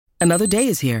Another day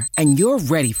is here, and you're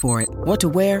ready for it. What to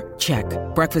wear? Check.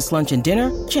 Breakfast, lunch, and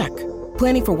dinner? Check.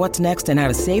 Planning for what's next and how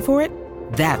to save for it?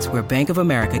 That's where Bank of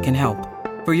America can help.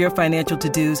 For your financial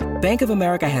to-dos, Bank of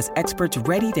America has experts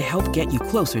ready to help get you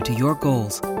closer to your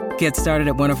goals. Get started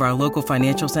at one of our local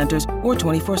financial centers or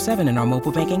 24/7 in our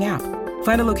mobile banking app.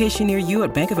 Find a location near you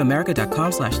at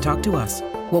bankofamerica.com/talktous.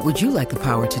 What would you like the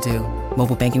power to do?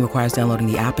 Mobile banking requires downloading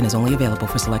the app and is only available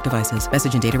for select devices.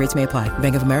 Message and data rates may apply.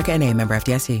 Bank of America N.A., member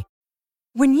FDIC.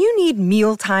 When you need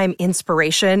mealtime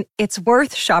inspiration, it's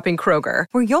worth shopping Kroger,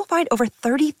 where you'll find over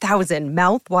 30,000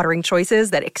 mouth-watering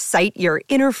choices that excite your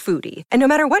inner foodie. And no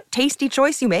matter what tasty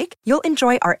choice you make, you'll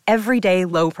enjoy our everyday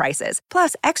low prices,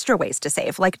 plus extra ways to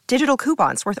save, like digital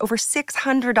coupons worth over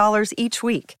 $600 each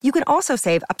week. You can also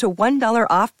save up to $1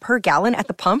 off per gallon at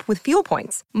the pump with fuel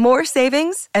points. More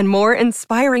savings and more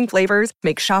inspiring flavors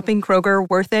make shopping Kroger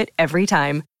worth it every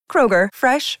time. Kroger,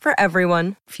 fresh for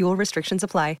everyone. Fuel restrictions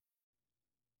apply.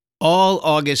 All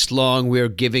August long, we're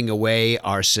giving away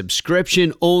our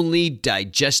subscription-only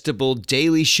digestible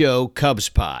daily show, Cubs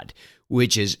Pod,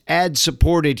 which is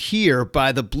ad-supported here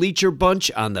by the Bleacher Bunch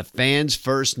on the Fans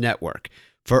First Network.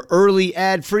 For early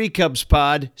ad-free Cubs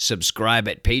Pod, subscribe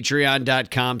at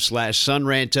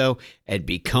patreon.com/sunranto and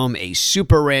become a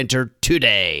super ranter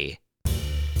today.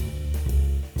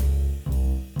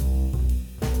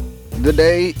 The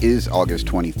day is August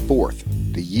 24th.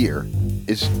 The year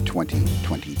is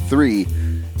 2023.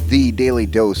 The daily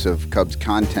dose of Cubs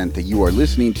content that you are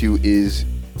listening to is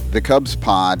the Cubs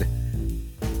Pod,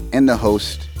 and the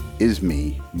host is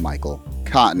me, Michael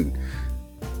Cotton.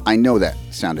 I know that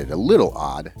sounded a little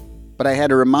odd, but I had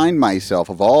to remind myself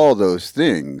of all those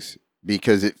things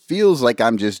because it feels like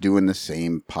I'm just doing the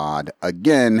same pod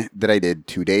again that I did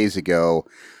 2 days ago,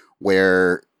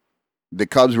 where the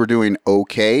Cubs were doing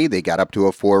okay. They got up to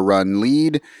a 4-run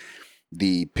lead.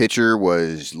 The pitcher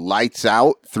was lights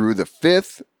out through the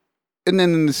 5th, and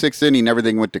then in the 6th inning,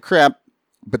 everything went to crap,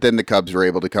 but then the Cubs were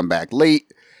able to come back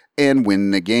late and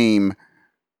win the game.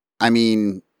 I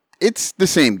mean, it's the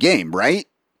same game, right?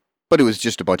 But it was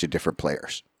just a bunch of different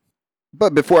players.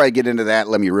 But before I get into that,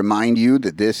 let me remind you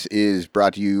that this is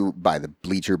brought to you by the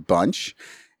Bleacher Bunch,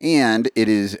 and it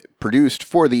is produced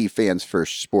for the Fans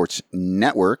First Sports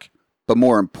Network. But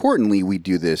more importantly, we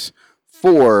do this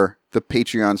for the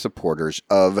Patreon supporters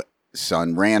of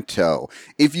Sunranto.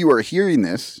 If you are hearing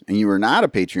this and you are not a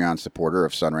Patreon supporter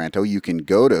of Sunranto, you can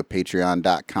go to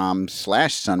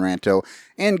patreon.com/Sunranto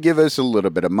and give us a little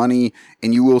bit of money,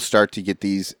 and you will start to get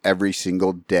these every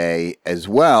single day as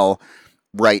well.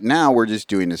 Right now, we're just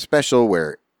doing a special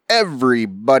where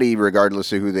everybody,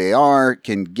 regardless of who they are,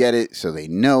 can get it so they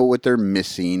know what they're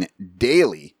missing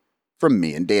daily from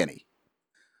me and Danny.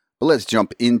 But let's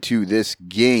jump into this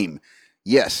game.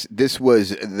 Yes, this was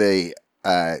the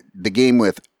game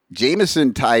with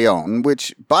Jameson Taillon,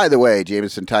 which, by the way,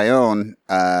 Jameson Taillon,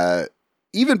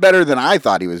 even better than I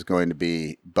thought he was going to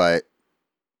be, but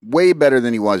way better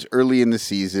than he was early in the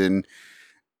season.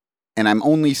 And I'm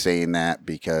only saying that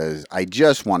because I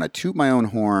just want to toot my own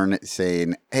horn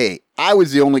saying, hey, I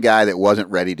was the only guy that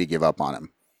wasn't ready to give up on him.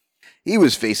 He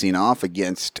was facing off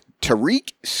against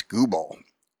Tarik Skubal.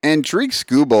 And Tarik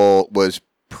Skubal was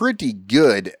pretty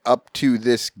good up to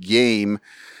this game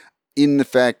in the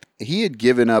fact he had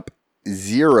given up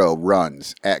 0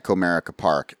 runs at Comerica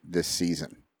Park this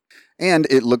season. And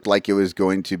it looked like it was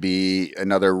going to be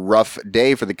another rough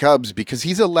day for the Cubs because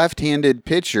he's a left-handed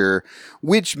pitcher,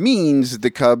 which means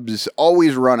the Cubs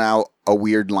always run out a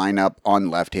weird lineup on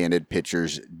left-handed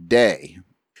pitchers' day.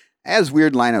 As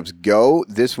weird lineups go,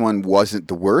 this one wasn't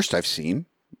the worst I've seen,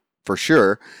 for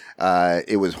sure.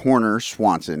 It was Horner,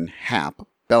 Swanson, Happ,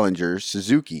 Bellinger,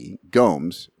 Suzuki,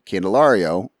 Gomes,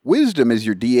 Candelario, Wisdom is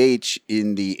your DH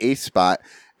in the 8th spot,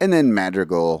 and then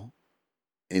Madrigal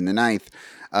in the 9th.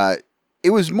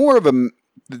 It was more of the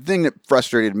thing that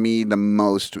frustrated me the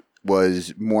most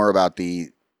was more about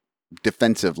the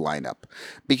defensive lineup.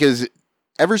 Because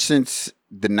ever since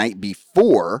the night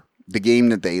before, the game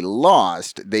that they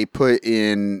lost, they put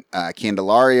in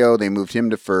Candelario, they moved him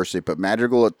to first, they put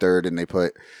Madrigal at third, and they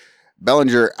put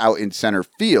Bellinger out in center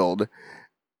field.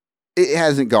 It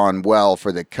hasn't gone well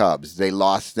for the Cubs. They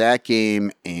lost that game,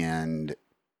 and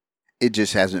it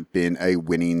just hasn't been a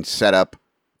winning setup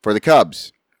for the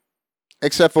Cubs.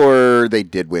 Except for they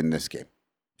did win this game.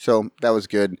 So that was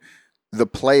good. The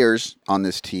players on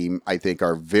this team, I think,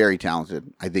 are very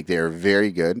talented. I think they are very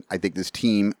good. I think this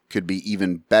team could be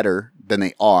even better than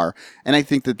they are. And I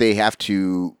think that they have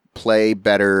to play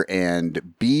better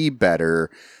and be better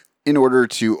in order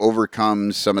to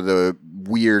overcome some of the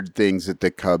weird things that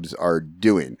the Cubs are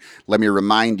doing. Let me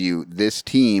remind you, this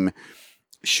team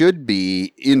should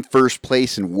be in first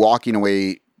place and walking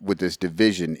away with this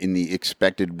division in the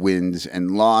expected wins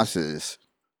and losses.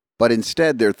 But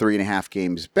instead, they're 3.5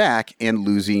 games back and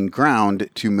losing ground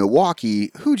to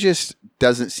Milwaukee, who just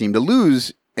doesn't seem to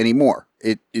lose anymore.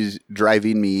 It is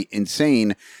driving me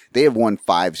insane. They have won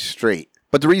 5 straight.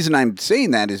 But the reason I'm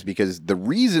saying that is because the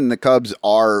reason the Cubs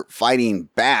are fighting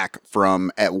back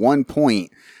from, at one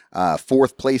point,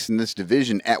 4th place in this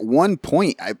division, at one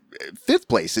point, 5th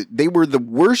place. They were the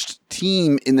worst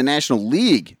team in the National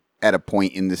League at a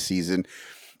point in this season.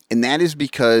 And that is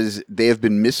because they have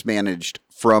been mismanaged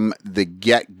from the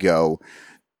get-go.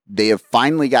 They have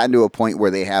finally gotten to a point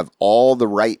where they have all the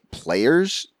right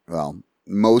players. Well,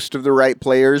 most of the right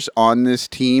players on this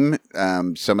team.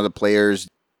 Some of the players,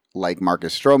 like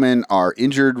Marcus Stroman, are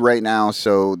injured right now.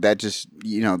 So that just,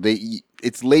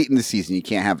 it's late in the season. You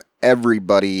can't have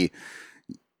everybody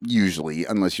usually,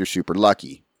 unless you're super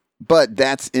lucky. But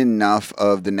that's enough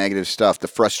of the negative stuff. The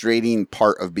frustrating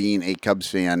part of being a Cubs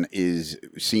fan is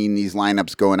seeing these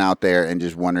lineups going out there and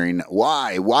just wondering,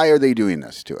 why? Why are they doing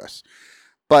this to us?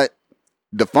 But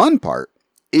the fun part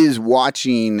is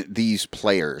watching these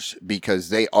players, because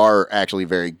they are actually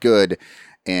very good.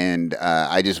 And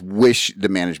I just wish the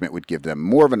management would give them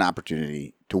more of an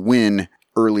opportunity to win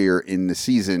earlier in the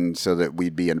season so that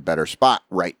we'd be in a better spot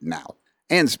right now.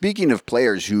 And speaking of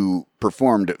players who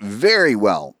performed very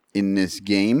well in this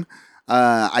game,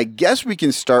 I guess we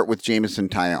can start with Jameson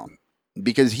Taillon,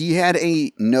 because he had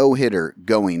a no-hitter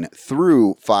going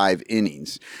through 5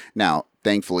 innings. Now,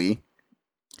 thankfully,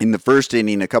 in the first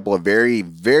inning, a couple of very,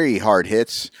 very hard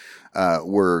hits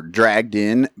were dragged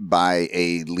in by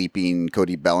a leaping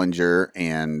Cody Bellinger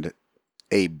and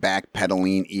a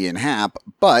backpedaling Ian Happ.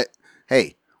 But,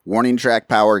 hey, warning track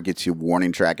power gets you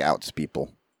warning track outs,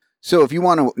 people. So if you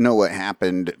want to know what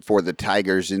happened for the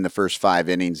Tigers in the first 5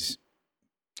 innings,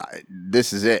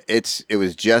 this is it. It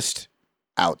was just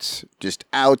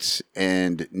outs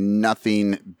and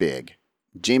nothing big.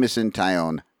 Jameson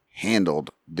Taillon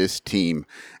handled this team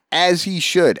as he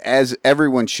should, as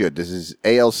everyone should. This is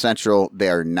AL Central. They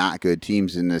are not good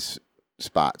teams in this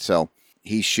spot. So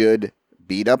he should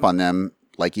beat up on them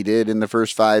like he did in the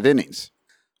first 5 innings.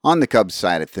 On the Cubs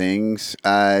side of things,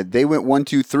 they went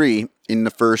 1-2-3 in the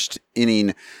first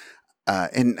inning.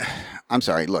 And I'm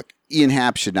sorry, look, Ian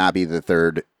Happ should not be the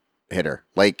third hitter.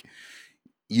 Like,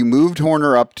 you moved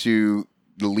Hoerner up to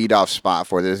the leadoff spot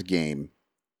for this game.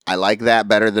 I like that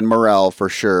better than Morel for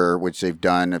sure, which they've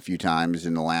done a few times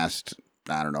in the last,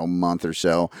 month or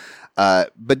so.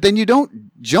 But then you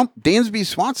don't jump Dansby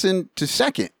Swanson to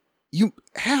second.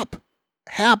 Happ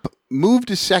move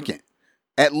to second.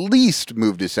 At least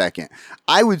move to second.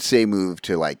 I would say move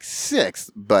to like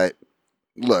 6th, but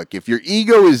look, if your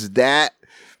ego is that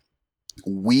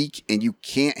weak and you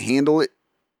can't handle it,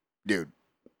 dude,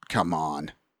 come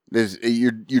on.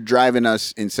 You're driving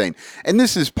us insane. And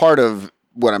this is part of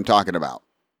what I'm talking about.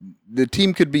 The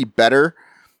team could be better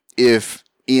if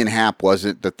Ian Happ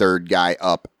wasn't the third guy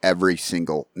up every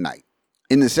single night.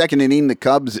 In the second inning, the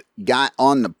Cubs got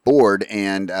on the board,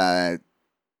 and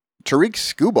Tarik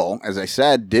Skubal, as I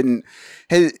said,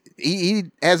 he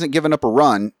hasn't given up a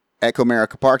run at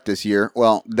Comerica Park this year.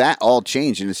 Well, that all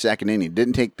changed in the second inning. It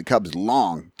didn't take the Cubs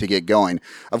long to get going.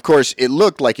 Of course, it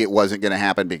looked like it wasn't going to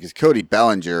happen because Cody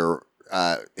Bellinger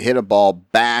hit a ball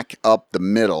back up the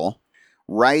middle,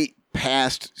 right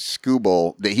past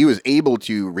Skubal, that he was able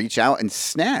to reach out and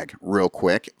snag real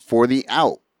quick for the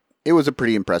out. It was a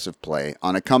pretty impressive play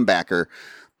on a comebacker.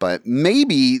 But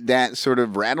maybe that sort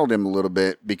of rattled him a little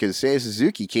bit because Seiya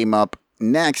Suzuki came up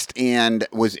next and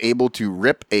was able to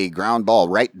rip a ground ball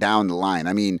right down the line.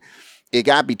 I mean, it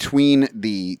got between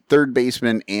the third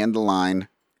baseman and the line,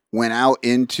 went out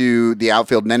into the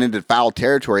outfield, and then into foul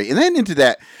territory. And then into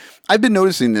that, I've been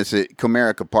noticing this at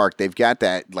Comerica Park. They've got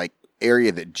that like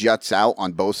area that juts out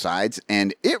on both sides,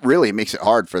 and it really makes it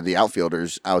hard for the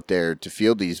outfielders out there to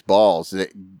field these balls.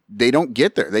 They don't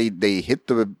get there. They hit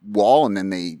the wall and then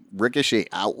they ricochet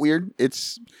out weird.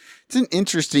 It's an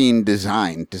interesting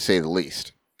design, to say the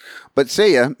least. But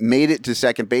Seiya made it to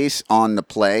second base on the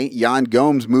play. Yan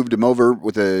Gomes moved him over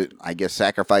with a,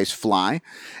 sacrifice fly.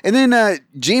 And then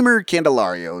Jeimer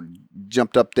Candelario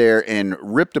jumped up there and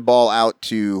ripped a ball out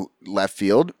to left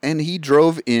field, and he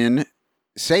drove in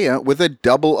Seiya with a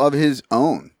double of his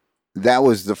own. That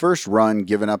was the first run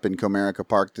given up in Comerica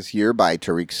Park this year by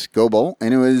Tarik Skubal,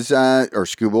 and it was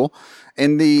Skubal,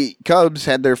 and the Cubs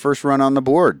had their first run on the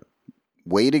board.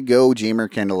 Way to go, Jeimer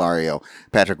Candelario.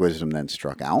 Patrick Wisdom then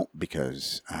struck out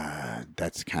because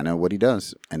that's kind of what he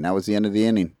does, and that was the end of the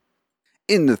inning.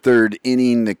 In the third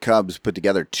inning, the Cubs put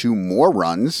together 2 more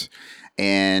runs,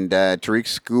 And Tariq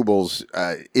Skubal's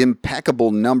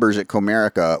impeccable numbers at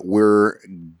Comerica were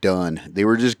done. They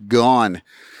were just gone.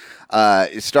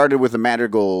 It started with a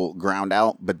Madrigal ground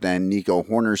out, but then Nico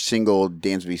Horner singled,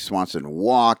 Dansby Swanson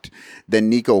walked. Then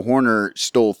Nico Horner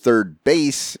stole third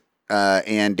base,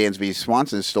 and Dansby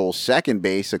Swanson stole second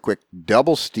base, a quick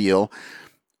double steal.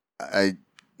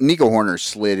 Nico Horner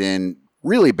slid in.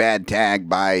 Really bad tag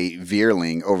by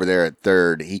Vierling over there at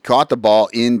third. He caught the ball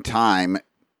in time,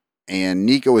 and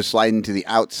Nico was sliding to the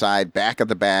outside, back of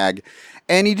the bag,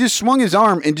 and he just swung his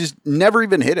arm and just never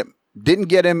even hit him. Didn't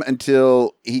get him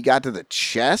until he got to the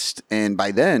chest, and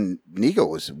by then, Nico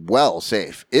was well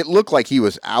safe. It looked like he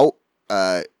was out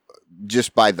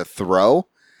just by the throw,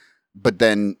 but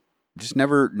then just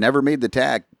never made the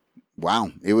tag.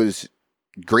 Wow, it was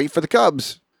great for the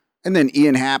Cubs. And then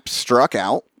Ian Happ struck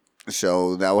out.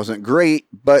 So that wasn't great,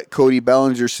 but Cody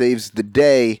Bellinger saves the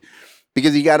day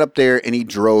because he got up there and he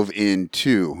drove in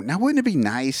two. Now, wouldn't it be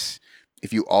nice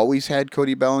if you always had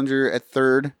Cody Bellinger at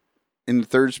third, in the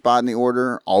third spot in the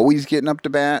order, always getting up to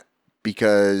bat,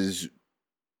 because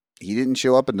he didn't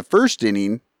show up in the first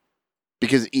inning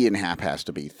because Ian Happ has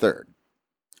to be third.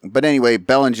 But anyway,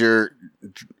 Bellinger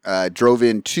drove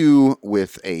in two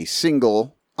with a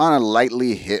single on a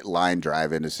lightly hit line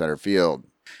drive into center field.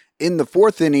 In the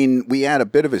fourth inning, we had a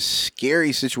bit of a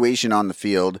scary situation on the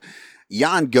field.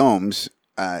 Yan Gomes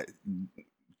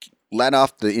led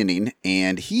off the inning,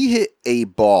 and he hit a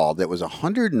ball that was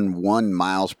 101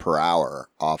 miles per hour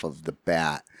off of the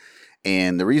bat.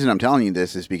 And the reason I'm telling you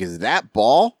this is because that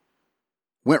ball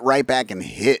went right back and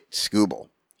hit Skubal.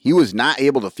 He was not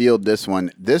able to field this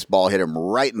one. This ball hit him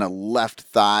right in the left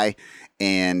thigh,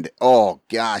 and oh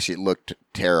gosh, it looked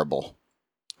terrible.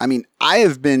 I mean, I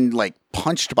have been like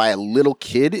punched by a little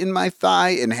kid in my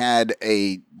thigh and had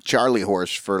a Charlie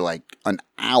horse for like an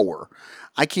hour.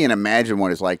 I can't imagine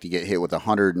what it's like to get hit with a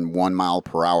 101 mile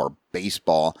per hour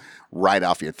baseball right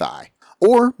off your thigh.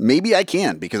 Or maybe I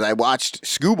can, because I watched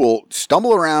Skubal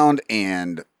stumble around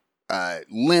and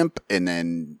limp and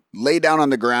then lay down on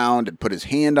the ground and put his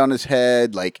hand on his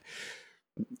head.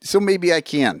 So maybe I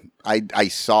can. I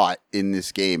saw it in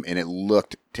this game and it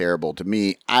looked terrible to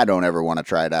me. I don't ever want to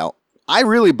try it out. I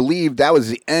really believed that was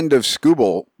the end of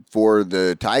Skubal for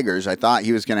the Tigers. I thought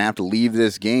he was going to have to leave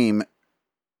this game.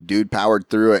 Dude powered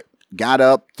through it, got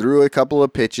up, threw a couple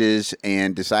of pitches,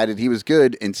 and decided he was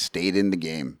good and stayed in the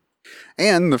game.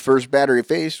 And the first batter he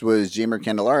faced was Jeimer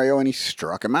Candelario, and he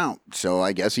struck him out. So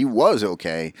I guess he was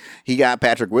okay. He got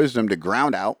Patrick Wisdom to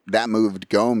ground out. That moved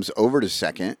Gomes over to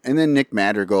second. And then Nick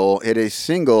Madrigal hit a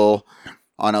single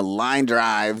on a line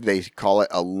drive. They call it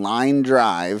a line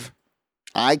drive.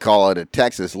 I call it a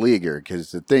Texas leaguer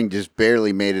because the thing just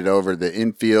barely made it over the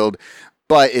infield.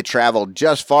 But it traveled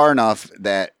just far enough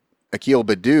that Akil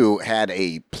Baddoo had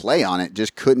a play on it,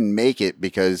 just couldn't make it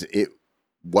because it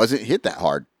wasn't hit that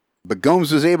hard. But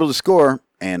Gomes was able to score,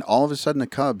 and all of a sudden the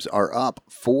Cubs are up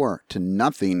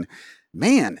 4-0.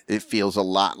 Man, it feels a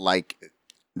lot like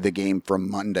the game from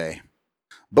Monday.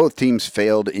 Both teams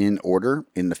failed in order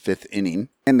in the fifth inning,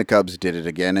 and the Cubs did it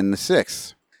again in the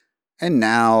sixth. And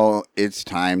now it's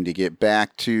time to get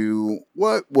back to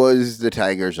what was the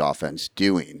Tigers' offense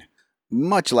doing.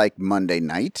 Much like Monday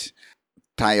night,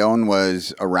 Taillon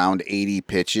was around 80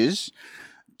 pitches.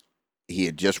 He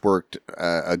had just worked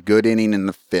a good inning in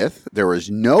the fifth. There was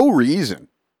no reason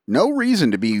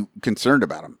to be concerned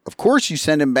about him. Of course, you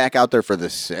send him back out there for the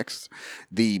sixth.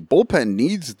 The bullpen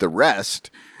needs the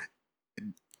rest.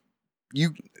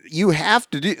 You have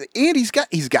to do, and he's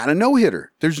got a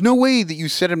no-hitter. There's no way that you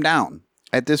set him down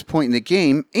at this point in the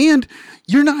game, and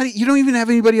you don't even have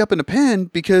anybody up in the pen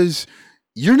because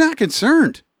you're not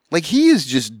concerned. Like, he is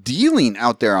just dealing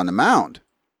out there on the mound.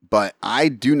 But I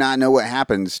do not know what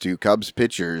happens to Cubs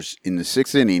pitchers in the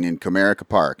sixth inning in Comerica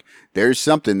Park. There's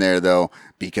something there, though,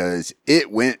 because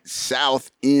it went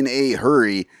south in a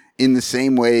hurry in the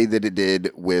same way that it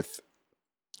did with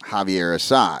Javier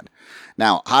Assad.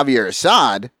 Now, Javier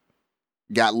Assad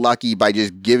got lucky by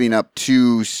just giving up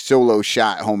 2 solo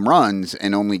shot home runs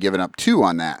and only giving up 2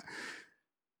 on that.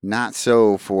 Not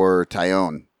so for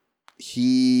Taillon.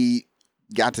 He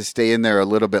got to stay in there a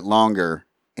little bit longer,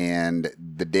 and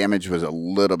the damage was a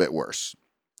little bit worse.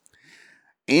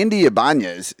 Andy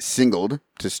Ibanez singled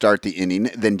to start the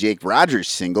inning, then Jake Rogers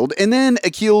singled, and then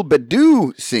Akil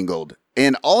Baddoo singled.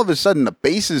 And all of a sudden, the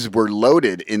bases were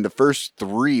loaded in the first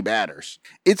 3 batters.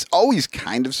 It's always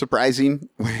kind of surprising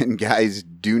when guys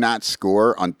do not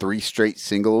score on 3 straight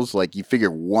singles. Like, you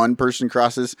figure one person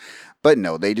crosses, but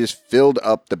no, they just filled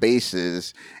up the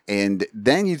bases. And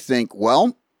then you think,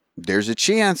 well, there's a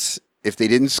chance if they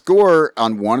didn't score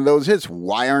on one of those hits,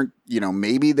 why aren't,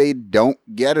 maybe they don't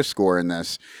get a score in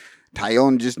this.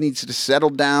 Taillon just needs to settle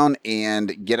down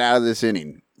and get out of this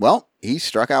inning. Well, he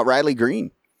struck out Riley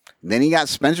Green. Then he got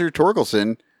Spencer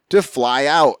Torkelson to fly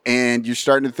out, and you're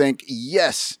starting to think,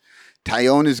 yes,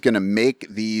 Taillon is going to make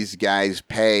these guys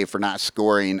pay for not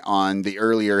scoring on the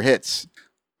earlier hits.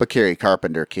 But Kerry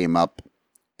Carpenter came up,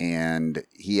 and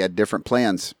he had different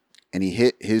plans, and he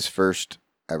hit his first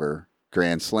ever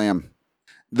grand slam.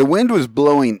 The wind was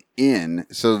blowing in,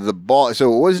 so it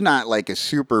was not like a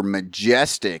super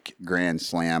majestic grand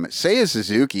slam. Seiya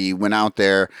Suzuki went out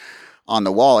there on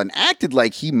the wall and acted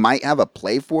like he might have a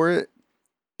play for it.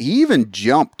 He even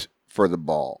jumped for the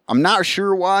ball. I'm not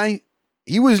sure why.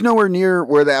 He was nowhere near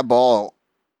where that ball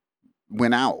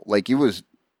went out. Like, it was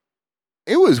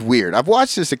weird. I've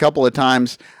watched this a couple of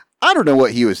times. I don't know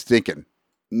what he was thinking.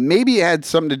 Maybe it had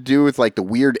something to do with like the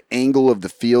weird angle of the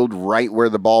field right where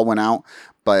the ball went out,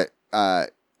 but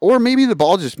or maybe the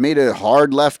ball just made a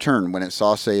hard left turn when it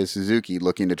saw Seiya Suzuki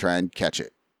looking to try and catch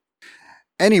it.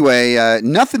 Anyway,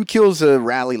 nothing kills a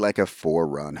rally like a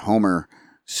 4-run homer.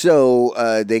 So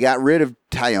they got rid of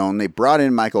Taillon. They brought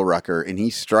in Michael Rucker, and he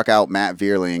struck out Matt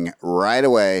Vierling right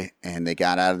away, and they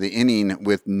got out of the inning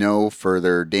with no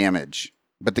further damage.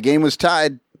 But the game was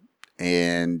tied,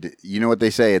 and you know what they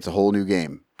say, it's a whole new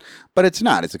game. But it's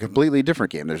not. It's a completely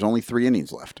different game. There's only 3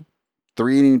 innings left.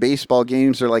 3-inning baseball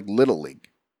games are like Little League.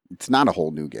 It's not a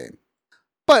whole new game.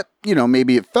 But,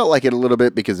 maybe it felt like it a little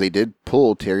bit because they did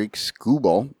pull Tarik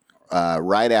Skubal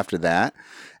right after that.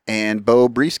 And Bo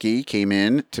Brieske came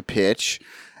in to pitch.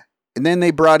 And then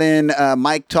they brought in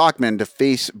Mike Tauchman to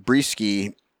face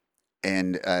Brieske.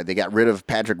 And they got rid of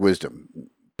Patrick Wisdom.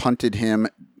 Punted him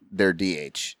their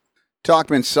DH.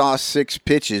 Tauchman saw 6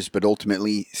 pitches, but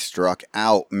ultimately struck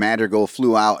out. Madrigal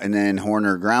flew out, and then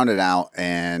Horner grounded out.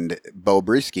 And Bo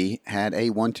Brieske had a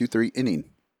 1-2-3 inning.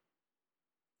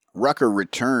 Rucker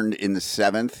returned in the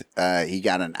 7th. He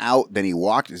got an out. Then he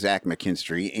walked Zach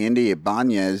McKinstry. Andy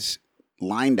Ibanez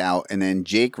lined out, and then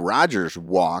Jake Rogers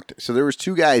walked. So there was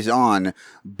 2 guys on,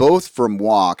 both from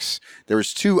walks. There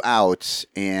was 2 outs,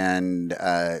 and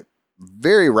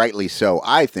very rightly so,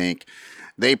 I think.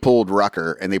 They pulled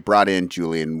Rucker, and they brought in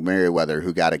Julian Merriweather,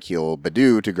 who got Akil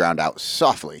Baddoo to ground out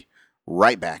softly.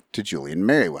 Right back to Julian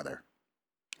Merriweather.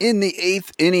 In the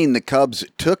 8th inning, the Cubs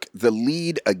took the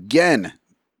lead again.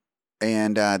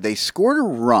 And they scored a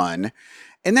run,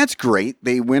 and that's great.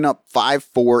 They went up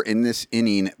 5-4 in this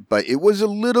inning, but it was a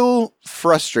little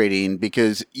frustrating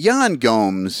because Yan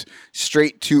Gomes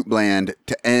straight Tootbland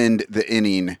to end the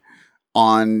inning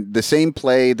on the same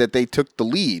play that they took the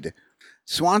lead.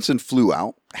 Swanson flew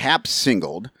out, Happ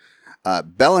singled,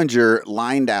 Bellinger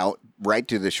lined out right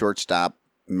to the shortstop,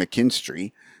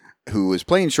 McKinstry, who was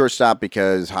playing shortstop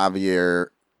because Javier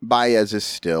Baez is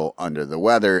still under the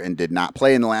weather and did not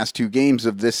play in the last 2 games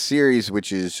of this series,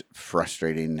 which is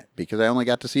frustrating because I only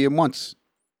got to see him once.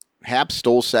 Happ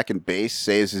stole second base.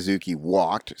 Seiya Suzuki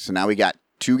walked. So now we got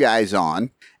 2 guys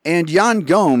on. And Yan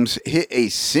Gomes hit a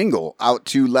single out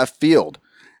to left field.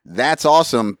 That's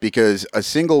awesome because a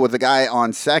single with a guy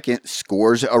on second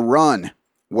scores a run.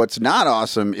 What's not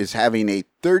awesome is having a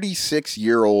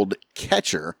 36-year-old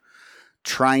catcher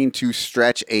trying to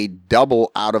stretch a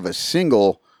double out of a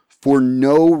single for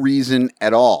no reason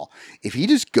at all. If he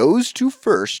just goes to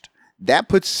first, that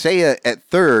puts Seiya at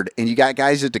third, and you got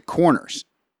guys at the corners,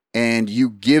 and you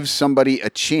give somebody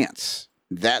a chance.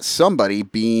 That somebody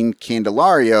being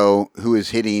Candelario, who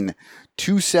is hitting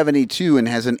 .272 and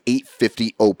has an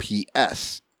 .850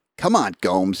 OPS. Come on,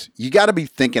 Gomes. You got to be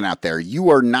thinking out there. You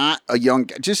are not a young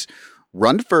guy. Just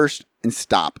run to first and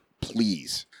stop,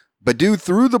 please. Baddoo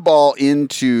threw the ball in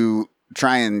to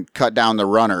try and cut down the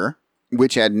runner,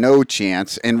 which had no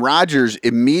chance. And Rogers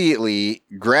immediately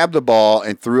grabbed the ball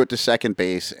and threw it to second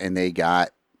base, and they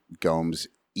got Gomes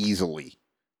easily.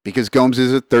 Because Gomes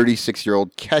is a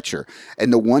 36-year-old catcher.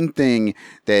 And the one thing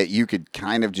that you could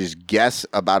kind of just guess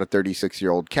about a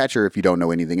 36-year-old catcher, if you don't know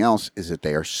anything else, is that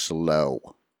they are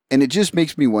slow. And it just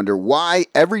makes me wonder why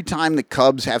every time the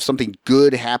Cubs have something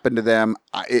good happen to them,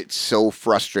 it's so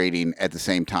frustrating at the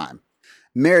same time.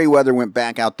 Merriweather went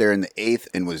back out there in the 8th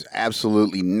and was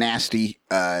absolutely nasty.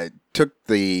 Took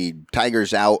the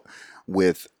Tigers out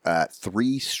with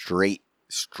 3 straight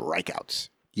strikeouts.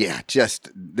 Yeah,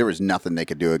 there was nothing they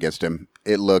could do against him.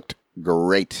 It looked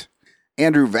great.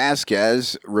 Andrew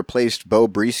Vasquez replaced Bo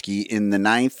Brieske in the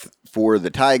 9th for the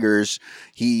Tigers.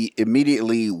 He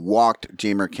immediately walked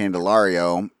Jeimer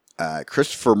Candelario.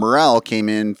 Christopher Morel came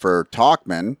in for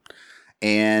Tauchman.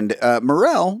 And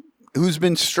Morel, who's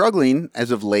been struggling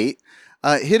as of late,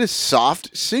 hit a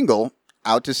soft single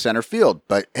out to center field.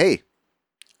 But hey,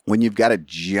 when you've got a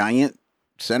giant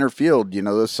center field,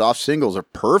 those soft singles are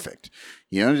perfect.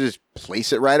 Just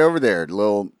place it right over there. A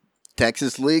little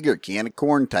Texas League or can of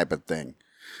corn type of thing.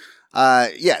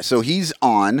 So he's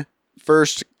on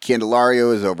first.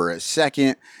 Candelario is over at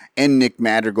second. And Nick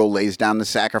Madrigal lays down the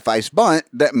sacrifice bunt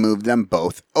that moved them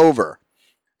both over.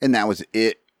 And that was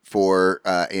it for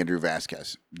Andrew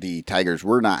Vasquez. The Tigers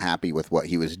were not happy with what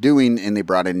he was doing, and they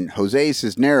brought in Jose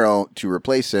Cisnero to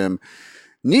replace him.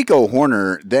 Nico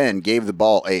Horner then gave the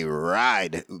ball a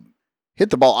ride,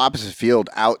 hit the ball opposite field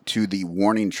out to the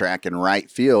warning track in right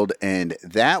field, and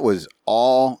that was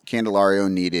all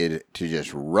Candelario needed to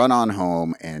just run on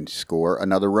home and score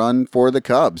another run for the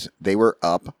Cubs. They were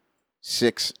up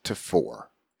 6-4.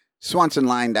 Swanson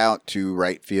lined out to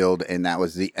right field, and that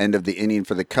was the end of the inning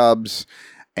for the Cubs.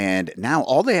 And now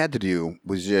all they had to do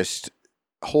was just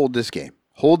hold this game,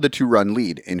 hold the 2-run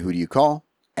lead. And who do you call?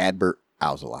 Adbert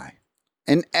Alzolay.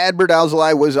 And Adbert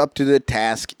Alzolay was up to the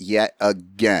task yet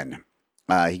again.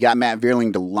 He got Matt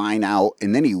Vierling to line out,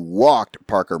 and then he walked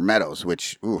Parker Meadows,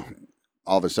 which,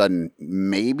 all of a sudden,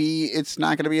 maybe it's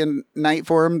not going to be a night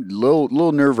for him.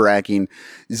 Little nerve-wracking.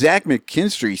 Zach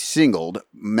McKinstry singled.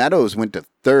 Meadows went to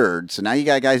third. So now you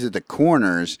got guys at the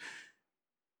corners.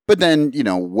 But then,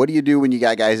 what do you do when you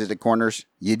got guys at the corners?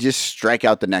 You just strike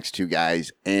out the next two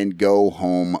guys and go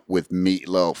home with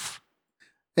meatloaf.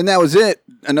 And that was it.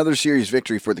 Another series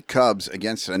victory for the Cubs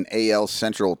against an AL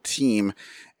Central team.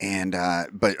 And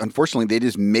but unfortunately, they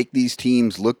just make these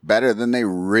teams look better than they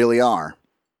really are.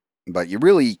 But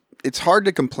it's hard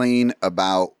to complain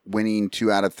about winning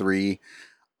 2 out of 3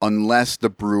 unless the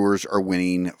Brewers are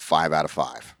winning 5 out of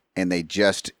 5. And they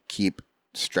just keep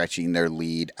stretching their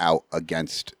lead out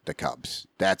against the Cubs.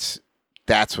 That's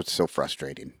what's so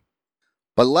frustrating.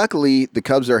 But luckily, the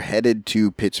Cubs are headed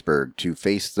to Pittsburgh to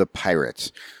face the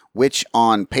Pirates, which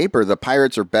on paper, the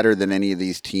Pirates are better than any of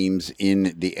these teams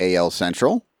in the AL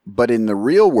Central. But in the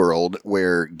real world,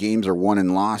 where games are won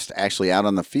and lost actually out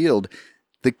on the field,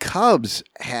 the Cubs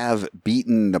have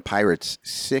beaten the Pirates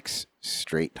 6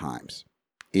 straight times.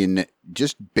 In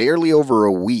just barely over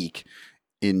a week,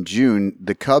 in June,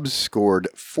 the Cubs scored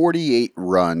 48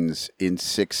 runs in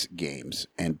 6 games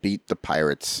and beat the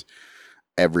Pirates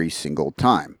every single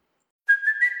time.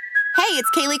 Hey, it's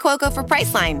Kaylee Cuoco for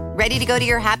Priceline. Ready to go to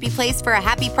your happy place for a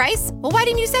happy price? Well, why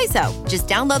didn't you say so? Just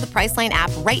download the Priceline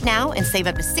app right now and save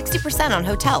up to 60% on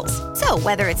hotels. So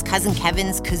whether it's Cousin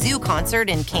Kevin's Kazoo Concert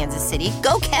in Kansas City,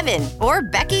 go Kevin, or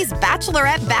Becky's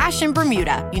Bachelorette Bash in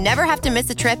Bermuda, you never have to miss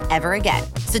a trip ever again.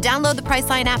 So download the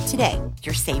Priceline app today.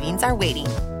 Your savings are waiting.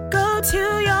 Go to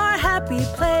your happy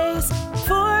place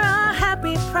for a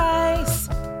happy price.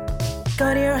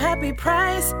 Go to your happy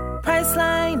price,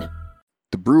 Priceline.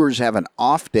 The Brewers have an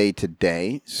off day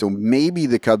today, so maybe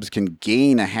the Cubs can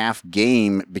gain a half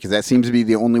game, because that seems to be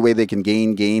the only way they can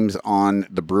gain games on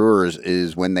the Brewers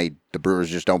is when the Brewers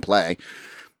just don't play.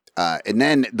 And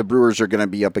then the Brewers are going to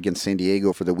be up against San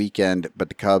Diego for the weekend, but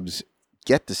the Cubs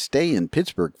get to stay in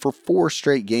Pittsburgh for 4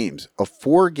 straight games. A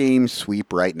 4-game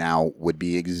sweep right now would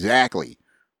be exactly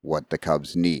what the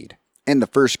Cubs need. And the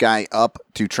first guy up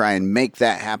to try and make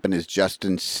that happen is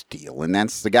Justin Steele. And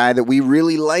that's the guy that we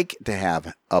really like to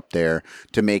have up there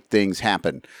to make things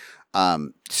happen.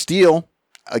 Steele,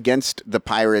 against the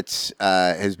Pirates,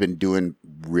 has been doing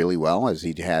really well, as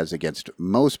he has against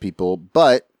most people.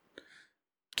 But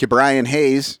Ke'Bryan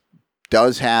Hayes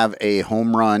does have a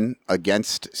home run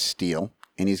against Steele,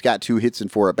 and he's got 2 hits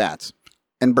and 4 at-bats.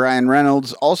 And Brian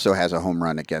Reynolds also has a home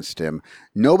run against him.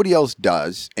 Nobody else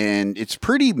does, and it's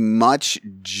pretty much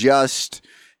just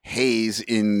Hayes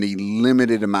in the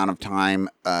limited amount of time.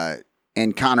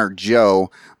 And Connor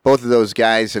Joe, both of those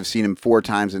guys have seen him 4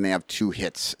 times, and they have 2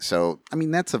 hits. So, I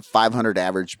mean, that's a 500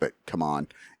 average, but come on,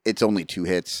 it's only 2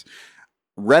 hits.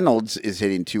 Reynolds is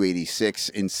hitting 286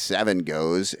 in 7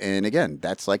 goes, and again,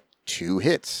 that's like 2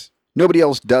 hits. Nobody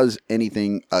else does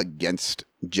anything against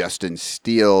Justin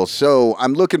Steele. So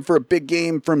I'm looking for a big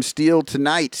game from Steele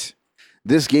tonight.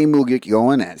 This game will get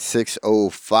going at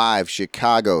 6:05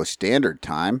 Chicago Standard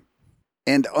Time.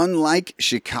 And unlike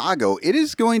Chicago, it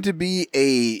is going to be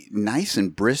a nice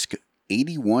and brisk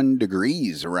 81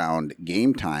 degrees around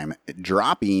game time,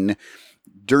 dropping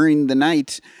during the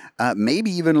night, maybe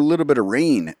even a little bit of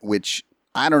rain, which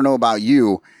I don't know about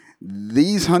you.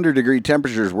 These 100-degree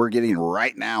temperatures we're getting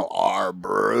right now are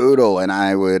brutal, and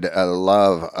I would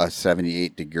love a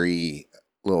 78-degree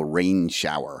little rain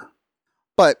shower.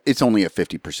 But it's only a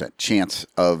 50% chance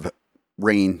of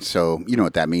rain, so you know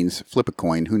what that means. Flip a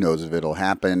coin. Who knows if it'll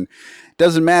happen.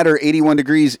 Doesn't matter. 81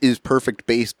 degrees is perfect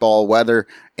baseball weather,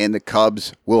 and the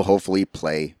Cubs will hopefully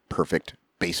play perfect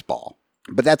baseball.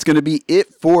 But that's going to be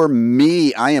it for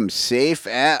me. I am safe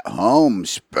at home.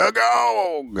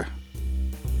 Spagog!